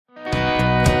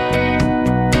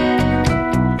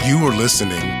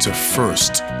listening to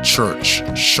First Church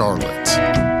Charlotte.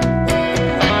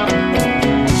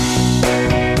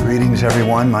 Greetings,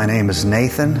 everyone. My name is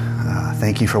Nathan.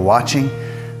 Thank you for watching.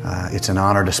 It's an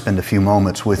honor to spend a few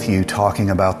moments with you talking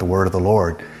about the Word of the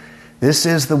Lord. This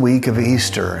is the week of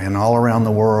Easter, and all around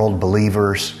the world,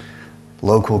 believers,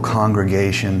 local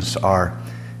congregations are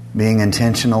being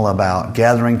intentional about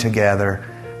gathering together,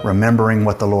 remembering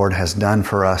what the Lord has done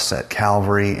for us at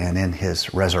Calvary and in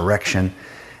His resurrection,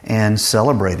 and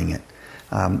celebrating it.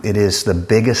 It is the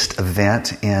biggest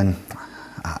event in,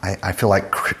 I feel like,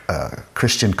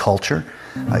 Christian culture.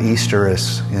 Easter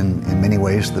is, in many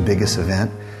ways, the biggest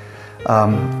event.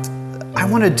 I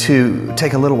wanted to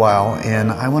take a little while,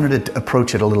 and I wanted to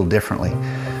approach it a little differently.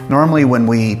 Normally, when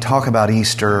we talk about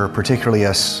Easter, particularly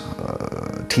us,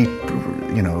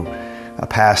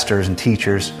 pastors and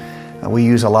teachers, we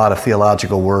use a lot of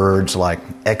theological words like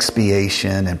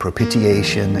expiation and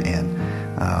propitiation and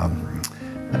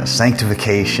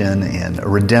sanctification and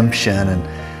redemption. And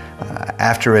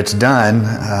after it's done,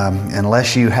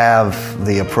 unless you have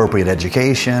the appropriate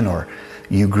education or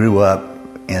you grew up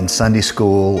in Sunday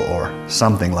school or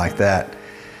something like that,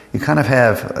 you kind of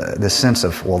have this sense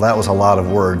of, well, that was a lot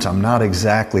of words. I'm not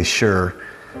exactly sure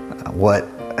what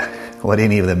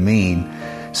any of them mean.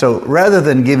 So rather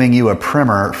than giving you a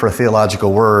primer for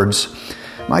theological words,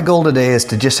 my goal today is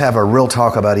to just have a real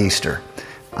talk about Easter.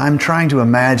 I'm trying to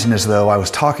imagine as though I was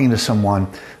talking to someone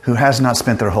who has not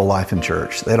spent their whole life in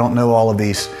church. They don't know all of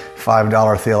these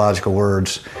 $5 theological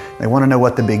words. They want to know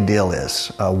what the big deal is,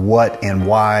 what and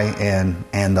why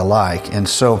and the like. And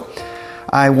so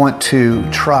I want to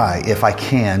try, if I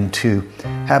can, to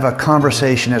have a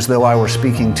conversation as though I were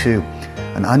speaking to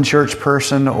an unchurched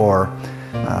person or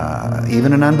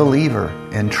even an unbeliever,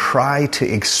 and try to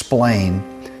explain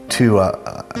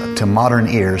to modern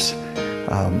ears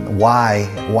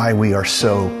why we are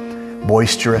so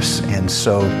boisterous and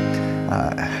so,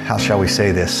 how shall we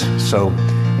say this, so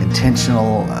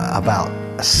intentional about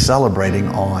celebrating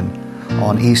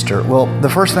on Easter. Well, the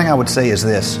first thing I would say is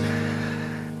this.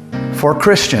 For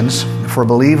Christians, for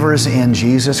believers in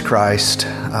Jesus Christ,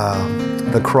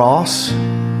 the cross,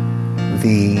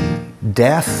 the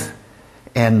death,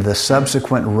 and the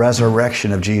subsequent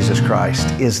resurrection of Jesus Christ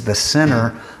is the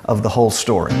center of the whole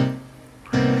story.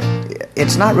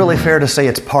 It's not really fair to say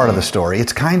it's part of the story.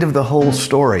 It's kind of the whole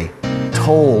story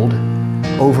told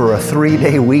over a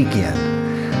 3-day weekend.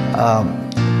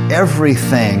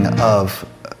 Everything of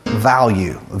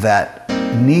value that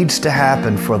needs to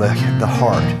happen for the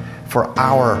heart, for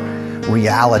our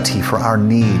reality, for our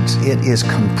needs, it is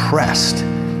compressed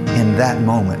in that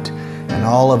moment. And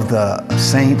all of the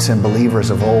saints and believers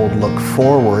of old look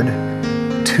forward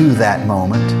to that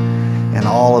moment. And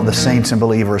all of the saints and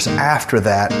believers after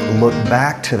that look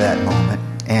back to that moment.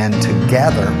 And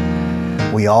together,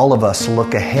 all of us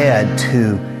look ahead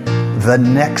to the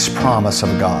next promise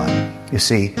of God. You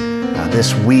see,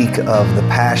 this week of the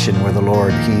Passion where the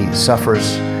Lord, He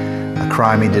suffers a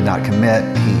crime He did not commit.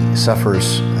 He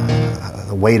suffers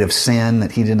the weight of sin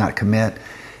that He did not commit.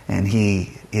 And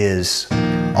He is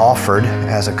offered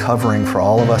as a covering for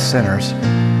all of us sinners.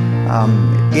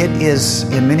 It is,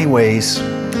 in many ways,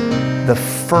 the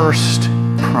first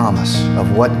promise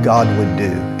of what God would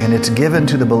do. And it's given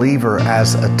to the believer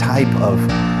as a type of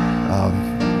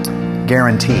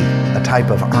guarantee, a type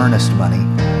of earnest money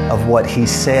of what He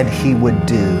said He would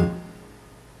do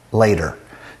later.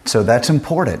 So that's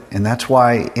important. And that's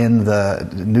why in the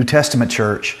New Testament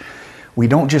church, we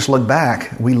don't just look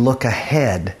back, we look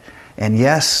ahead. And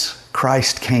yes,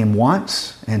 Christ came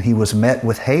once and He was met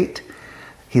with hate.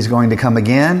 He's going to come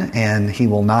again, and He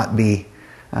will not be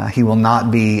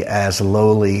as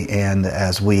lowly and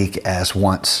as weak as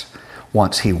once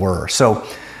He were. So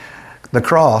the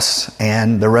cross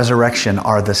and the resurrection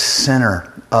are the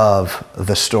center of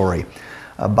the story.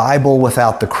 A Bible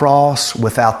without the cross,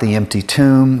 without the empty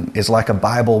tomb, is like a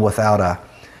Bible without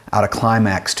a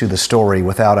climax to the story,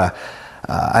 without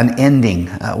an ending,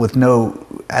 with no,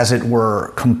 as it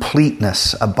were,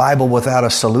 completeness. A Bible without a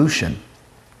solution.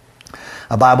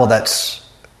 A Bible that's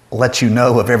lets you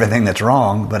know of everything that's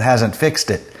wrong, but hasn't fixed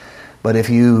it. But if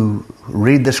you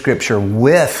read the Scripture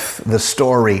with the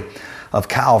story of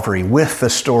Calvary, with the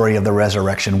story of the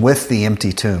resurrection, with the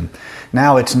empty tomb,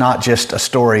 now it's not just a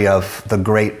story of the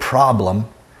great problem,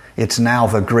 it's now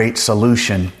the great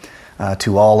solution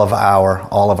to all of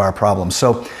our problems.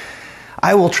 So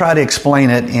I will try to explain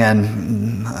it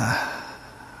in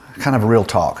kind of real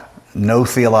talk. No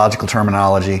theological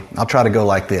terminology. I'll try to go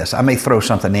like this. I may throw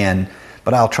something in,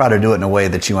 but I'll try to do it in a way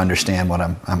that you understand what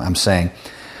I'm saying.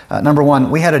 Number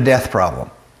one, we had a death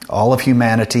problem. All of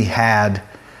humanity had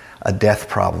a death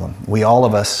problem. All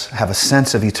of us have a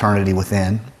sense of eternity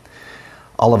within.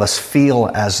 All of us feel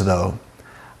as though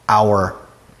our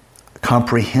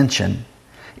comprehension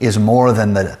is more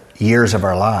than the years of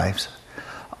our lives.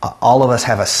 All of us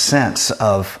have a sense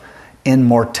of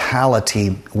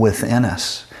immortality within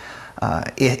us.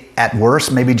 At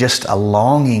worst, maybe just a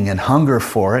longing and hunger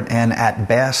for it, and at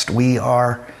best, we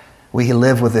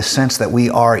live with this sense that we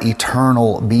are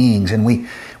eternal beings, and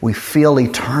we feel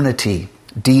eternity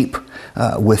deep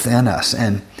within us.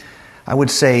 And I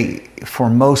would say for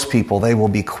most people, they will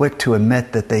be quick to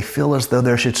admit that they feel as though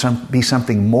there should be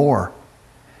something more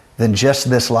than just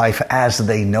this life as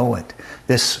they know it.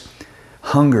 This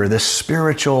hunger, this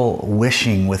spiritual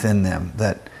wishing within them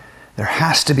that there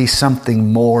has to be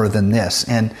something more than this.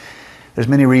 And there's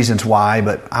many reasons why,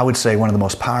 but I would say one of the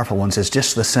most powerful ones is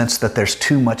just the sense that there's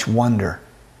too much wonder.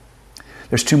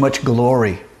 There's too much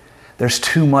glory. There's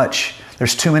too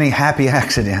many happy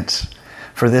accidents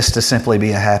for this to simply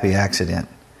be a happy accident.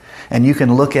 And you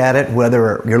can look at it,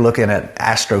 whether you're looking at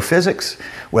astrophysics,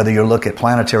 whether you look at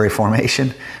planetary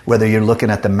formation, whether you're looking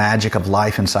at the magic of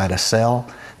life inside a cell.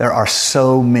 There are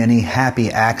so many happy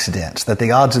accidents that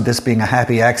the odds of this being a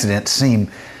happy accident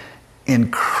seem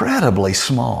incredibly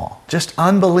small, just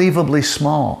unbelievably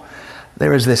small.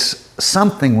 There is this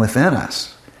something within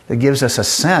us that gives us a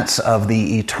sense of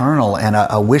the eternal and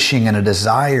a wishing and a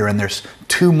desire, and there's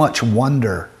too much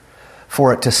wonder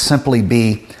for it to simply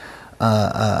be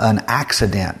an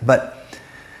accident. But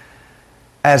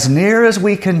as near as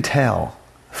we can tell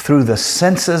through the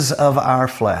senses of our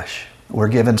flesh, we're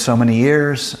given so many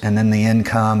years, and then the end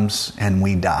comes and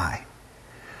we die.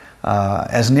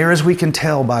 As near as we can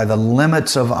tell by the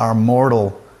limits of our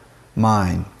mortal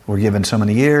mind, we're given so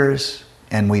many years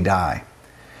and we die.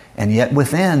 And yet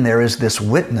within there is this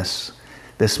witness,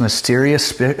 this mysterious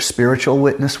spiritual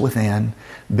witness within,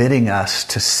 bidding us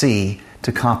to see,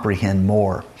 to comprehend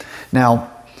more.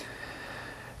 Now,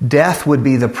 death would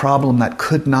be the problem that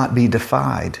could not be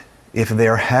defied if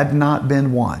there had not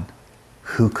been one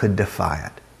who could defy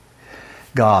it.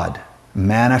 God,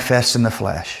 manifest in the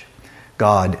flesh,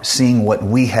 God, seeing what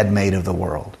we had made of the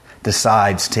world,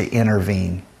 decides to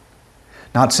intervene.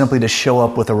 Not simply to show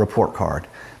up with a report card,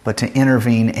 but to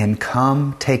intervene and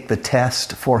come take the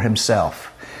test for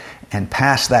himself and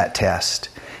pass that test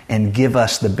and give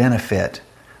us the benefit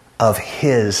of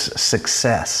his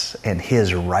success and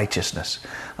his righteousness.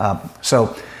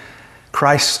 So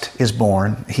Christ is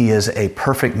born. He is a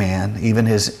perfect man. Even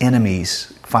his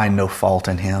enemies find no fault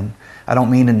in him. I don't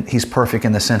mean he's perfect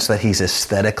in the sense that he's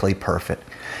aesthetically perfect.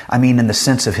 I mean in the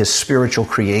sense of his spiritual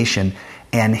creation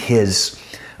and his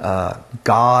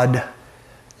God-lived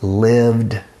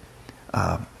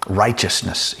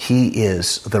righteousness. He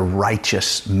is the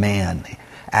righteous man.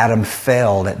 Adam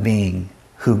failed at being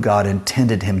who God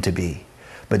intended him to be,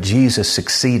 but Jesus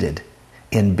succeeded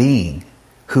in being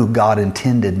who God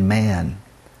intended man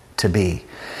to be.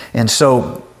 And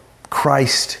so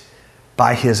Christ,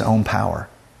 by his own power,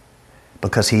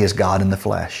 because he is God in the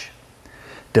flesh,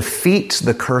 defeats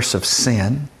the curse of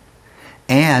sin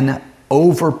and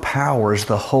overpowers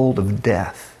the hold of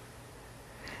death,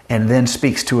 and then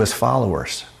speaks to his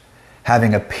followers,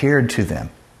 having appeared to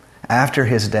them after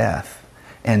his death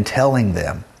and telling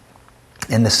them,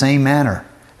 in the same manner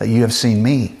that you have seen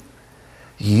me,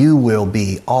 you will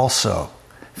be also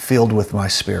filled with my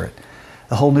Spirit.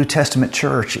 The whole New Testament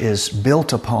church is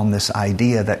built upon this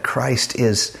idea that Christ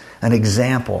is an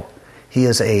example. He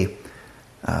is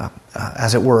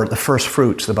as it were, the first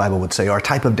fruits, the Bible would say, or a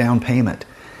type of down payment.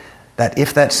 That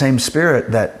if that same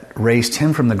Spirit that raised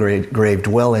him from the grave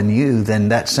dwell in you, then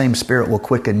that same Spirit will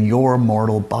quicken your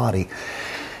mortal body.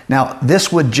 Now,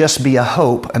 this would just be a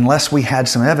hope unless we had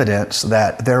some evidence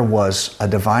that there was a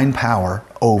divine power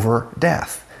over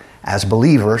death. As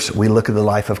believers, we look at the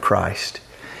life of Christ,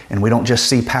 and we don't just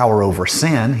see power over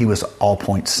sin. He was all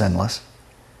points sinless,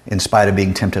 in spite of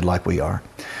being tempted like we are.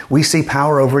 We see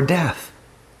power over death.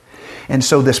 And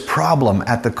so this problem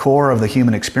at the core of the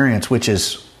human experience, which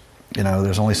is,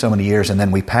 there's only so many years and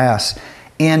then we pass,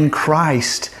 in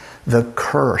Christ, the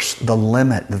curse, the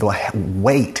limit, the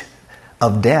weight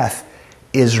of death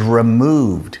is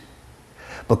removed,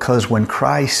 because when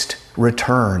Christ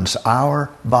returns, our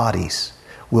bodies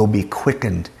will be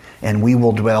quickened and we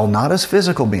will dwell not as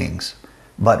physical beings,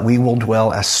 but we will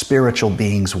dwell as spiritual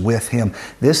beings with him.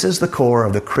 This is the core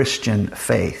of the Christian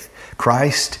faith.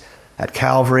 Christ at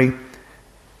Calvary,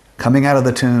 coming out of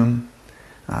the tomb,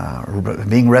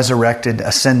 being resurrected,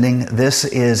 ascending. This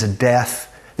is death.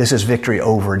 This is victory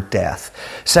over death.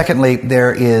 Secondly,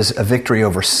 there is a victory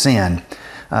over sin.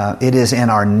 It is in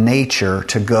our nature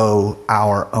to go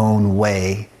our own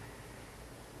way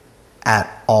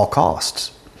at all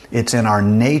costs. It's in our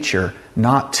nature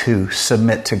not to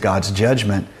submit to God's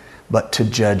judgment, but to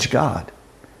judge God.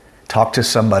 Talk to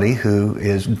somebody who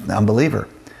is an unbeliever.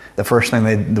 The first thing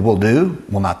they will do,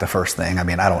 well, not the first thing,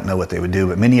 I don't know what they would do,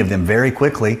 but many of them very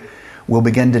quickly will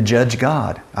begin to judge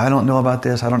God. I don't know about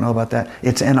this, I don't know about that.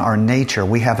 It's in our nature.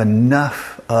 We have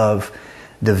enough of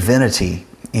divinity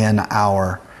in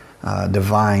our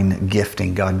divine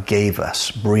gifting God gave us,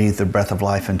 breathed the breath of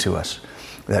life into us,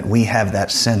 that we have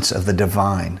that sense of the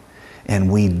divine,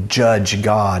 and we judge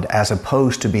God as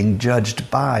opposed to being judged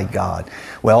by God.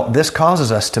 Well, this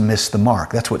causes us to miss the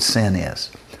mark. That's what sin is.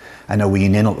 I know we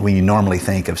normally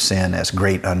think of sin as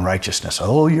great unrighteousness.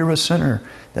 Oh, you're a sinner.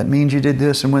 That means you did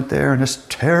this and went there, and it's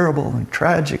terrible and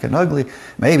tragic and ugly.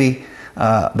 Maybe,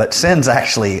 but sin's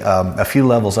actually a few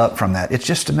levels up from that. It's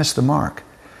just to miss the mark.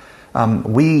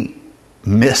 We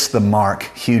miss the mark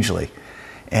hugely,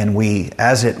 and we,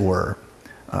 as it were,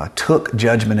 took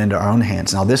judgment into our own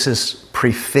hands. Now, this is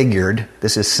prefigured,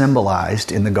 this is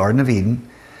symbolized in the Garden of Eden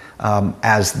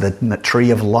as the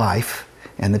tree of life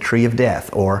and the tree of death,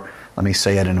 or let me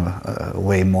say it in a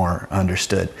way more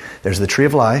understood. There's the tree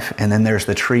of life, and then there's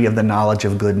the tree of the knowledge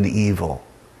of good and evil.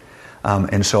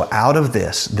 And so out of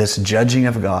this judging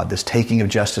of God, this taking of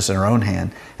justice in our own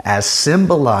hand, as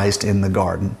symbolized in the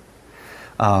garden,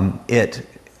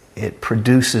 it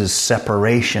produces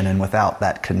separation, and without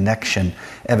that connection,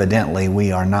 evidently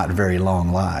we are not very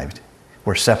long-lived.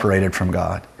 We're separated from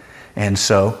God. And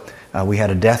so we had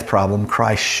a death problem.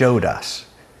 Christ showed us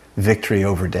victory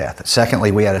over death.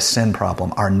 Secondly, we had a sin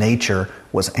problem. Our nature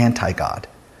was anti-God.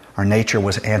 Our nature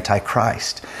was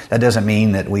anti-Christ. That doesn't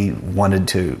mean that we wanted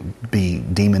to be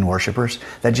demon worshipers.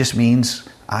 That just means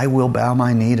I will bow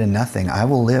my knee to nothing. I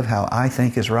will live how I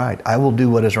think is right. I will do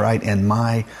what is right in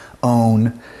my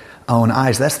own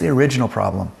eyes. That's the original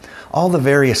problem. All the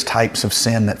various types of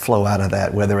sin that flow out of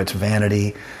that, whether it's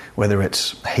vanity, whether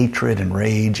it's hatred and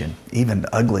rage, and even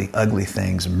ugly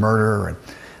things, murder, and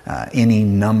any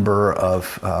number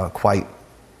of quite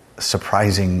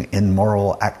surprising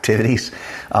immoral activities.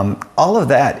 All of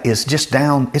that is just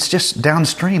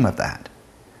downstream of that.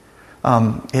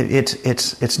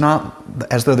 It's not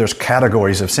as though there's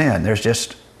categories of sin. There's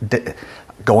just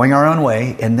going our own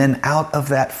way, and then out of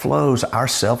that flows our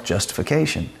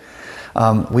self-justification.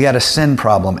 We had a sin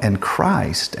problem, and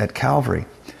Christ at Calvary,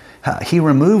 He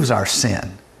removes our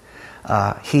sin.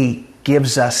 He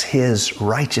gives us His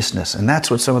righteousness, and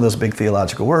that's what some of those big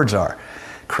theological words are.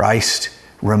 Christ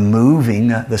removing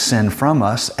the sin from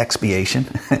us, expiation,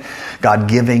 God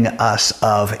giving us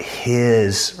of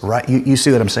His right. You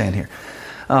see what I'm saying here?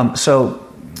 So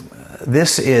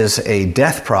this is a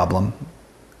death problem.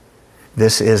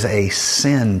 This is a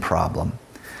sin problem.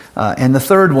 And the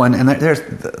third one, and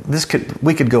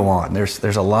we could go on.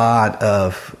 There's a lot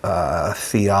of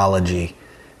theology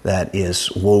that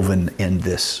is woven in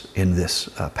this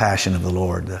passion of the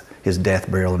Lord, His death,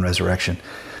 burial, and resurrection.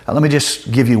 Let me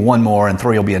just give you one more, and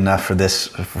 3 will be enough for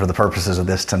the purposes of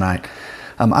this tonight.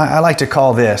 I like to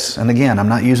call this, and again, I'm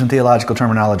not using theological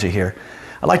terminology here,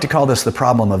 I like to call this the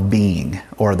problem of being,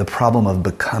 or the problem of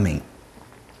becoming.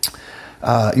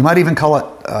 You might even call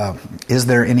it, is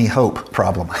there any hope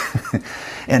problem?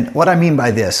 And what I mean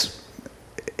by this,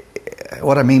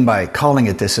 what I mean by calling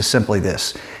it this is simply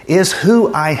this. Is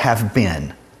who I have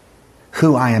been,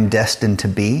 who I am destined to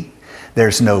be.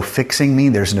 There's no fixing me.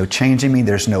 There's no changing me.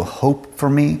 There's no hope for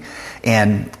me.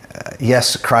 And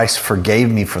yes, Christ forgave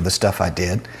me for the stuff I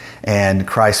did. And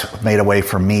Christ made a way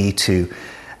for me to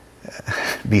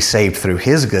be saved through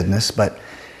His goodness. But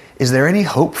is there any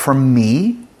hope for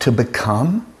me to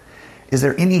become? Is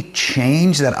there any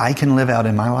change that I can live out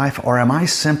in my life? Or am I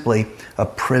simply a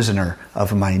prisoner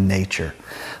of my nature?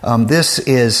 This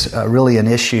is really an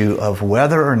issue of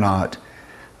whether or not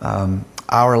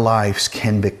our lives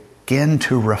can begin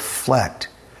to reflect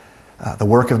the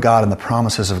work of God and the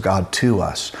promises of God to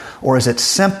us. Or is it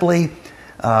simply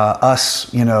us,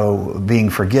 being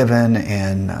forgiven,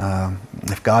 and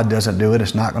if God doesn't do it,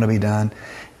 it's not going to be done?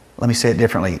 Let me say it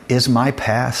differently. Is my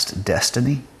past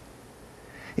destiny?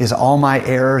 Is all my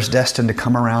errors destined to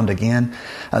come around again?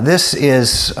 This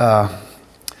is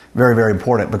very, very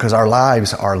important, because our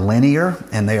lives are linear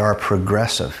and they are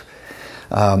progressive.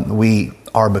 We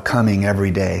are becoming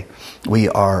every day. We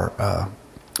are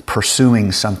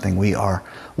pursuing something. We are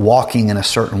walking in a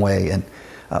certain way. And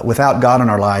without God in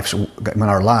our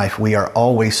life, we are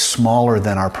always smaller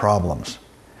than our problems.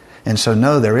 And so,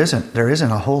 no, there isn't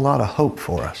a whole lot of hope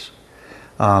for us.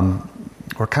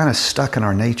 We're kind of stuck in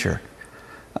our nature.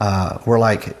 We're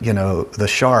like, the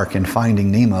shark in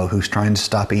Finding Nemo who's trying to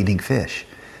stop eating fish.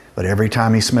 But every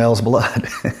time he smells blood,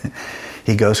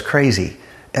 he goes crazy.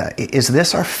 Is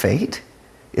this our fate?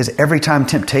 Is every time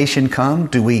temptation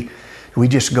comes, do we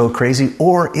just go crazy?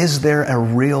 Or is there a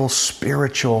real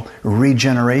spiritual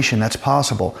regeneration that's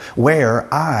possible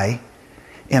where I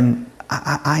am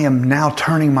now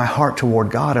turning my heart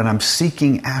toward God and I'm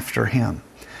seeking after Him?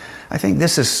 I think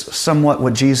this is somewhat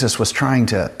what Jesus was trying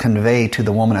to convey to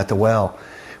the woman at the well,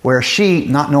 where she,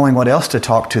 not knowing what else to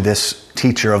talk to this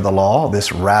teacher of the law,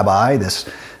 this rabbi, this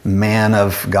man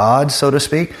of God, so to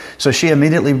speak. So she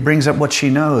immediately brings up what she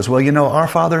knows. Well, our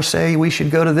fathers say we should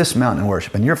go to this mountain and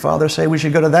worship, and your fathers say we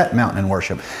should go to that mountain and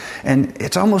worship. And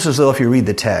it's almost as though if you read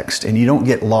the text and you don't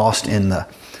get lost in the,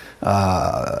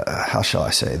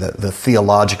 the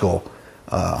theological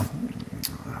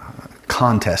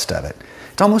contest of it,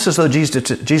 it's almost as though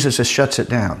Jesus just shuts it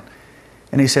down.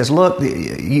 And He says, look,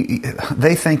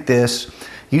 they think this,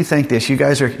 you think this, you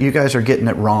guys are getting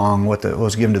it wrong, what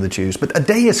was given to the Jews. But a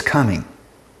day is coming,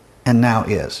 and now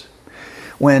is,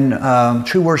 when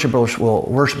true worshipers will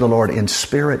worship the Lord in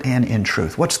spirit and in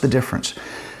truth. What's the difference?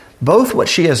 Both what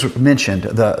she has mentioned,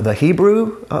 the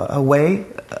Hebrew way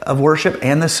of worship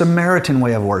and the Samaritan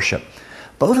way of worship,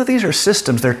 both of these are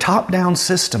systems. They're top-down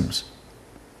systems.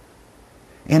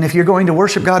 And if you're going to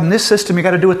worship God in this system, you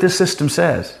got to do what this system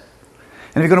says.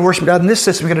 And if you're going to worship God in this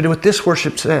system, you've got to do what this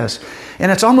worship says.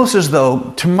 And it's almost as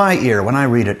though, to my ear, when I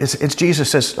read it, it's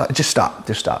Jesus says, just stop.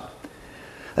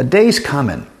 A day's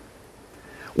coming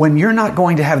when you're not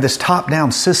going to have this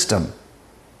top-down system.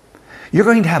 You're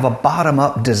going to have a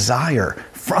bottom-up desire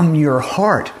from your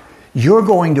heart. You're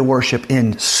going to worship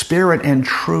in spirit and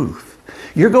truth.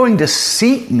 You're going to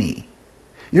seek me.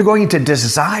 You're going to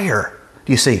desire.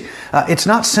 You see, it's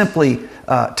not simply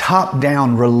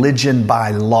top-down religion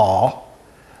by law,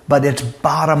 but it's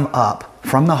bottom up,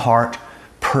 from the heart,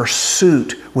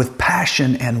 pursuit with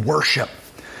passion and worship.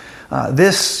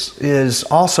 This is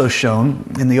also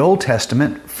shown in the Old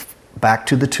Testament, back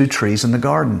to the two trees in the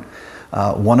garden.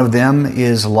 One of them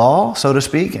is law, so to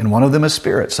speak, and one of them is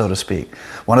spirit, so to speak.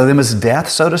 One of them is death,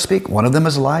 so to speak. One of them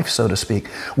is life, so to speak.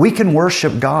 We can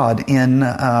worship God in,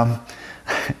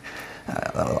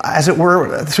 as it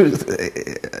were,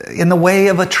 in the way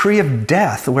of a tree of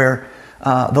death, where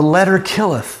the letter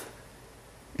killeth.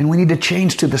 And we need to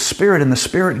change to the Spirit, and the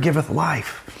Spirit giveth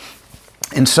life.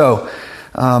 And so,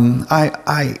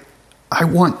 I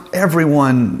want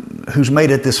everyone who's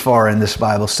made it this far in this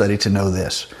Bible study to know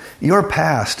this. Your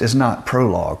past is not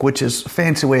prologue, which is a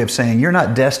fancy way of saying you're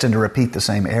not destined to repeat the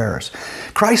same errors.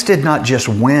 Christ did not just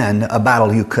win a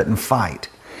battle you couldn't fight.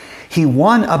 He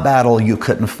won a battle you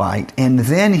couldn't fight, and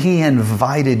then He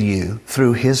invited you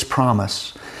through His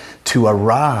promise to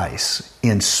arise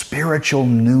in spiritual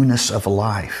newness of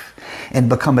life and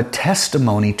become a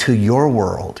testimony to your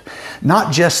world.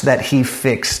 Not just that He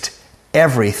fixed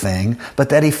everything, but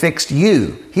that He fixed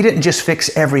you. He didn't just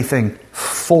fix everything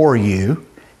for you.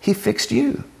 He fixed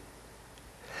you.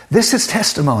 This is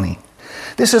testimony.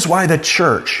 This is why the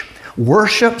church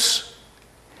worships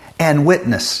and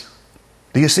witness.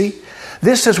 Do you see?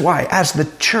 This is why, as the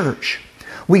church,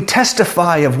 we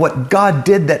testify of what God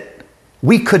did that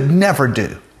we could never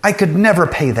do. I could never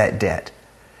pay that debt.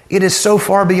 It is so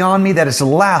far beyond me that it's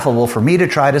laughable for me to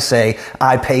try to say,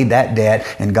 I paid that debt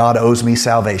and God owes me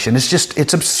salvation.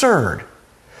 It's absurd.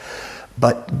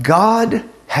 But God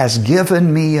has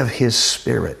given me of His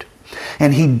Spirit.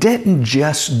 And He didn't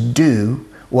just do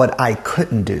what I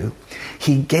couldn't do.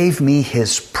 He gave me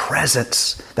His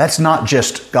presence. That's not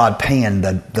just God paying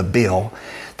the bill.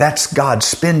 That's God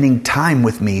spending time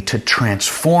with me to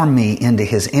transform me into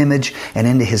His image and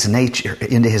into His nature.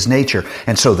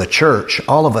 And so the church,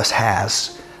 all of us,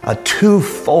 has a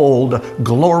twofold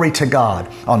glory to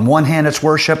God. On one hand, it's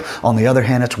worship. On the other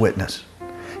hand, it's witness.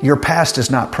 Your past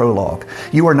is not prologue.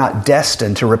 You are not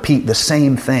destined to repeat the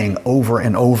same thing over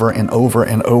and over and over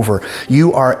and over.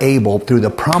 You are able, through the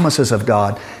promises of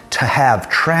God, to have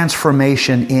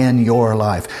transformation in your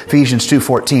life. Ephesians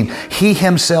 2:14, He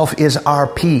Himself is our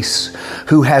peace,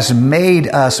 who has made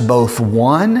us both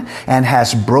one and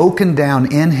has broken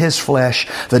down in His flesh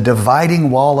the dividing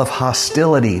wall of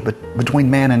hostility between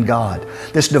man and God.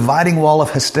 This dividing wall of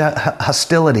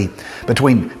hostility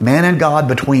between man and God,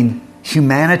 between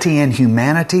humanity and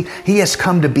humanity, He has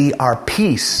come to be our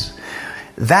peace.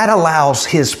 That allows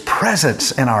His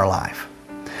presence in our life.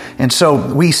 And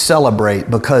so we celebrate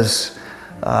because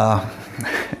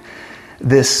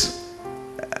this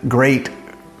great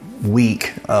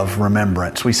week of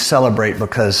remembrance, we celebrate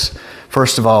because,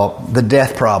 first of all, the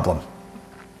death problem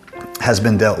has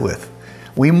been dealt with.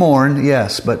 We mourn,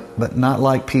 yes, but not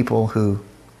like people who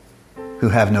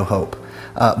have no hope.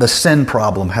 The sin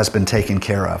problem has been taken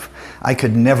care of. I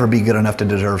could never be good enough to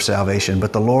deserve salvation,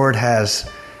 but the Lord has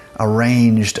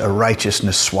arranged a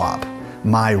righteousness swap,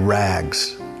 my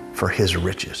rags for His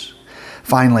riches.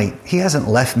 Finally, He hasn't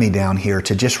left me down here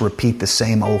to just repeat the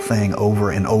same old thing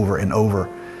over and over and over,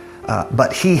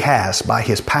 but He has, by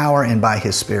His power and by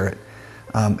His Spirit,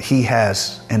 He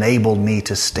has enabled me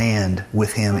to stand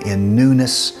with Him in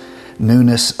newness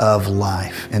of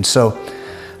life. And so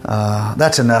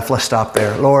that's enough. Let's stop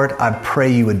there. Lord, I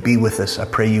pray You would be with us. I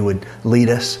pray You would lead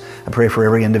us. I pray for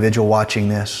every individual watching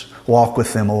this. Walk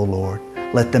with them, O Lord.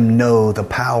 Let them know the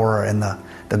power and the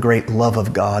great love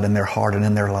of God in their heart and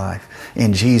in their life.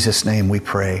 In Jesus' name we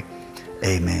pray.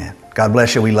 Amen. God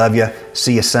bless you. We love you.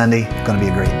 See you Sunday. It's going to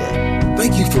be a great day.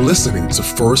 Thank you for listening to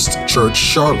First Church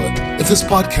Charlotte. If this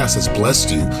podcast has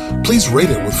blessed you, please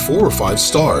rate it with 4 or 5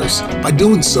 stars. By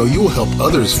doing so, you will help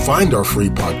others find our free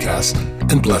podcast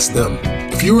and bless them.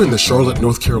 If you're in the Charlotte,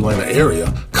 North Carolina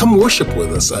area, come worship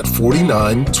with us at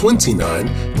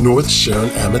 4929 North Sharon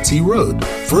Amity Road.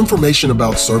 For information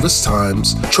about service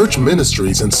times, church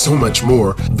ministries, and so much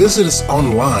more, visit us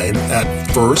online at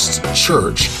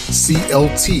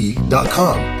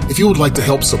firstchurchclt.com. If you would like to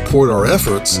help support our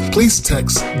efforts, please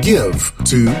text GIVE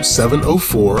to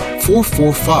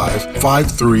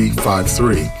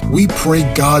 704-445-5353. We pray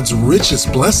God's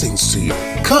richest blessings to you.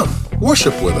 Come,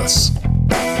 worship with us.